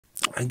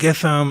I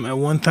guess at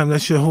one time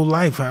that's your whole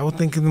life. I was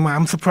thinking,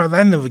 I'm surprised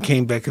I never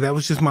came back, 'cause that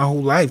was just my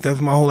whole life. That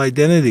was my whole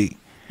identity.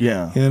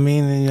 Yeah. You know what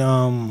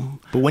I mean?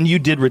 But when you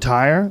did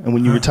retire, and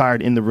when you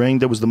retired in the ring,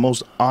 that was the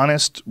most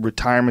honest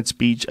retirement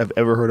speech I've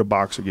ever heard a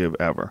boxer give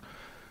ever.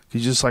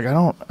 He's just like, I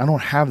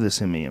don't have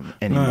this in me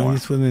anymore. No, it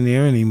just wasn't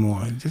there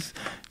anymore.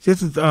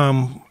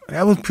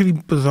 That was pretty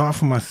bizarre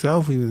for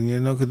myself,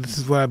 even, because this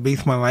is what I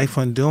based my life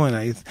on doing.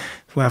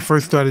 When I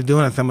first started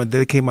doing it, I said, I'm going to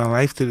dedicate my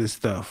life to this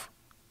stuff.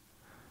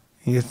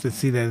 And just to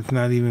see that it's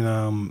not even,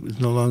 it's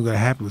no longer going to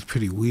happen was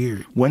pretty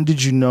weird. When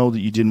did you know that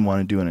you didn't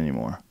want to do it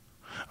anymore?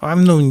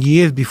 I've known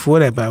years before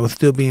that, but I was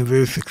still being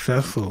very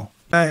successful.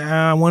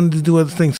 I wanted to do other things.